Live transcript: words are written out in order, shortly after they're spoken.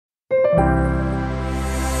So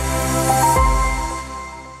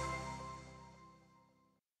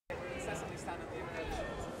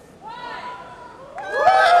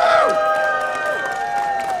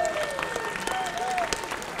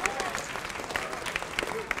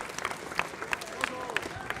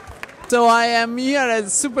I am here at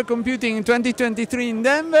Supercomputing 2023 in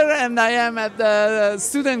Denver, and I am at the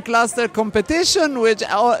student cluster competition, which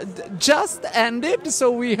just ended.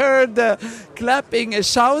 So we heard clapping and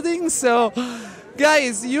shouting. So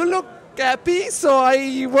guys, you look happy. So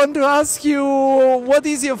I want to ask you, what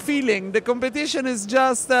is your feeling? The competition is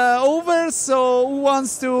just over. So who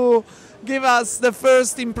wants to give us the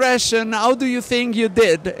first impression? How do you think you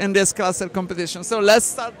did in this cluster competition? So let's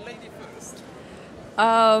start, lady.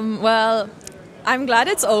 Well, I'm glad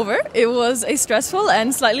it's over. It was a stressful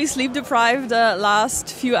and slightly sleep-deprived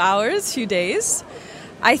last few hours, few days.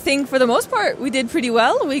 I think for the most part we did pretty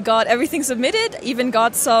well. We got everything submitted, even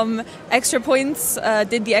got some extra points,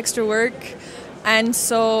 did the extra work, and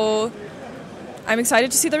so I'm excited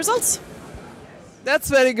to see the results. That's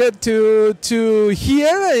very good to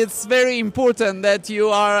hear. It's very important that you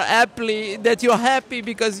are happy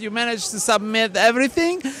because you managed to submit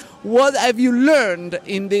everything. What have you learned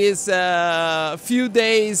in these few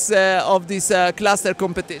days of this cluster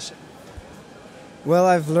competition? Well,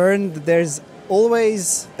 I've learned that there's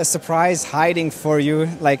always a surprise hiding for you,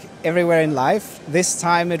 like everywhere in life. This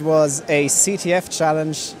time it was a CTF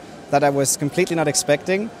challenge that I was completely not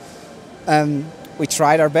expecting. We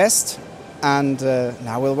tried our best, and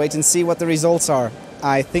now we'll wait and see what the results are.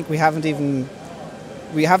 I think we haven't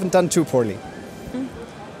done too poorly.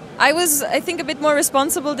 I was, I think, a bit more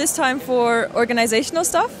responsible this time for organizational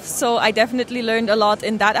stuff, so I definitely learned a lot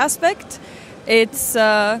in that aspect. It's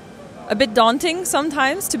a bit daunting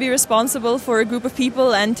sometimes to be responsible for a group of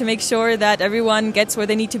people and to make sure that everyone gets where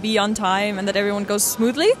they need to be on time and that everyone goes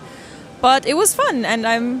smoothly. But it was fun, and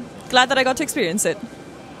I'm glad that I got to experience it.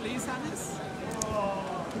 Please, Hannes?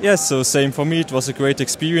 Yes, so same for me. It was a great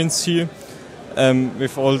experience here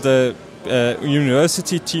with all the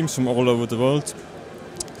university teams from all over the world.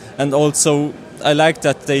 And also, I like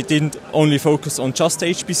that they didn't only focus on just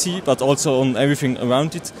HPC, but also on everything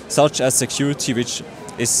around it, such as security, which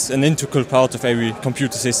is an integral part of every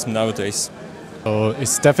computer system nowadays. So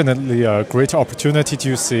it's definitely a great opportunity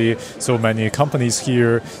to see so many companies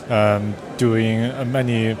here doing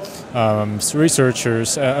many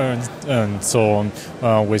researchers and so on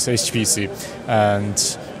with HPC.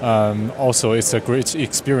 And also it's a great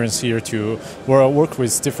experience here to work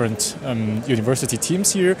with different university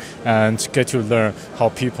teams here and get to learn how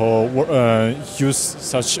people use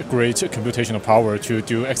such great computational power to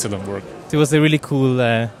do excellent work. It was a really cool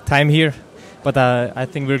time here. But I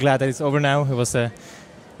think we're glad that it's over now. It was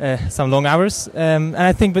some long hours. And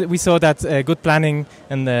I think we saw that good planning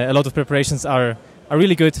and a lot of preparations are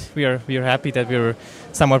really good. We are happy that we were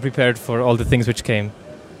somewhat prepared for all the things which came.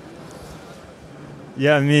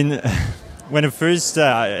 Yeah, I mean, when at first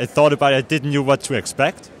I thought about it, I didn't know what to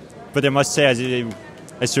expect. But I must say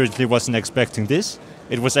I certainly wasn't expecting this.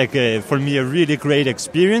 It was like, for me, a really great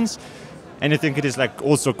experience. And I think it is like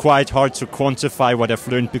also quite hard to quantify what I've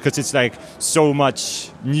learned, because it's like so much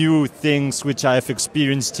new things which I've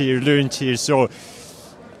experienced here, learned here. So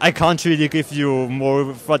I can't really give you more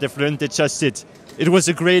of what I've learned. It's just it was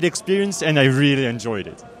a great experience and I really enjoyed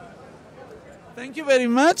it. Thank you very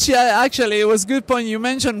much. Yeah, actually, it was a good point. You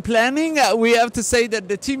mentioned planning. We have to say that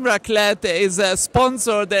the team RACKlette is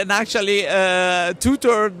sponsored and actually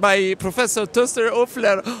tutored by Professor Toaster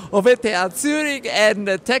Offler of ETH Zurich, and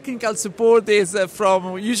the technical support is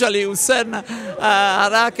from usually Hussein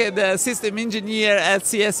Harake, the system engineer at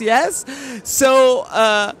CSCS. So,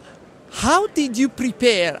 how did you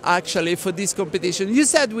prepare actually for this competition? You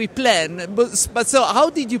said we plan, but so how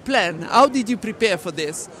did you plan? How did you prepare for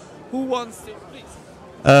this? Who wants to, please?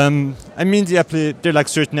 I mean, there are like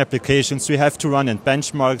certain applications we have to run and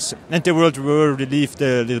benchmarks, and they were relieved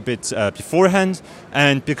a little bit beforehand.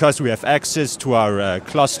 And because we have access to our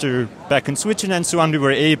cluster back in Switzerland and so on, we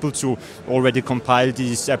were able to already compile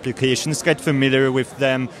these applications, get familiar with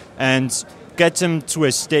them, and get them to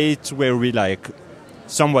a state where we like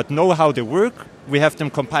somewhat know how they work. We have them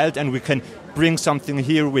compiled, and we can bring something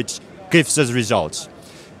here which gives us results.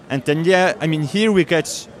 And then, yeah, I mean, here we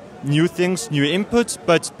get new things, new input,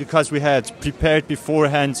 but because we had prepared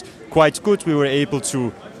beforehand quite good, we were able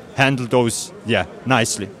to handle those, yeah,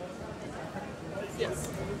 nicely. Yes.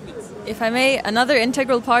 If I may, another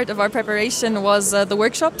integral part of our preparation was the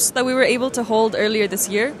workshops that we were able to hold earlier this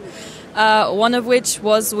year. One of which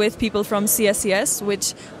was with people from CSCS,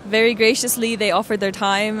 which very graciously they offered their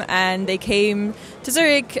time and they came to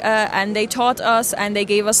Zurich and they taught us and they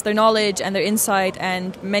gave us their knowledge and their insight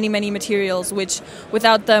and many, many materials, which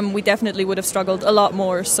without them we definitely would have struggled a lot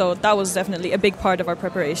more. So that was definitely a big part of our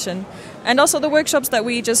preparation. And also the workshops that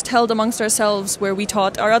we just held amongst ourselves where we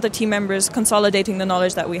taught our other team members, consolidating the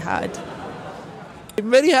knowledge that we had. I'm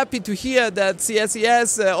very happy to hear that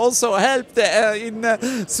CSCS also helped in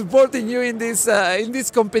supporting you in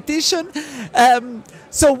this competition.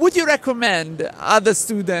 So would you recommend other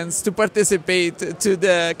students to participate to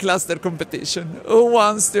the cluster competition? Who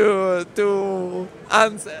wants to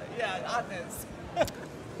answer? Yeah, Hannes.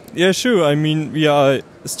 Yeah, sure. I mean, we are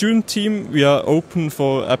a student team. We are open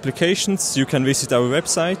for applications. You can visit our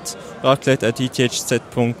website,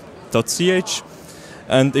 RACKlette@ethz.ch.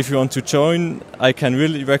 And if you want to join, I can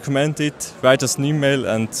really recommend it. Write us an email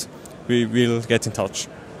and we will get in touch.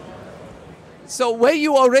 So were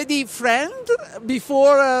you already friends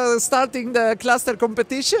before starting the cluster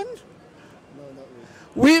competition? No, not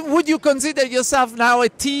really. Would you consider yourself now a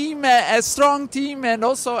team, a strong team, and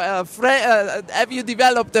also have you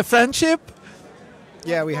developed a friendship?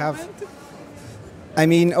 Yeah, we have. I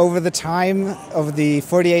mean, over the time of the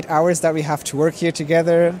 48 hours that we have to work here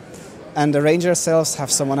together, and arrange ourselves,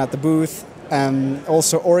 have someone at the booth,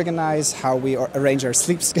 also organize how we arrange our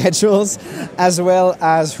sleep schedules, as well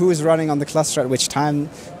as who is running on the cluster at which time.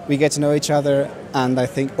 We get to know each other, and I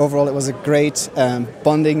think overall it was a great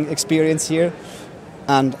bonding experience here,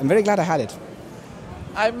 and I'm very glad I had it.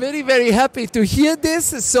 I'm very, very happy to hear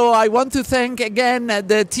this. So I want to thank again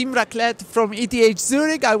the team RACKlette from ETH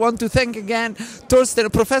Zurich. I want to thank again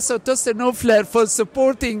Professor Torsten Hofler for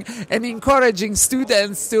supporting and encouraging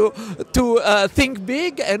students to think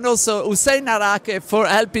big, and also Hussein Arake for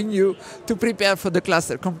helping you to prepare for the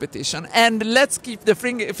cluster competition. And let's keep the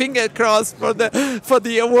finger crossed for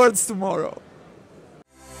the awards tomorrow.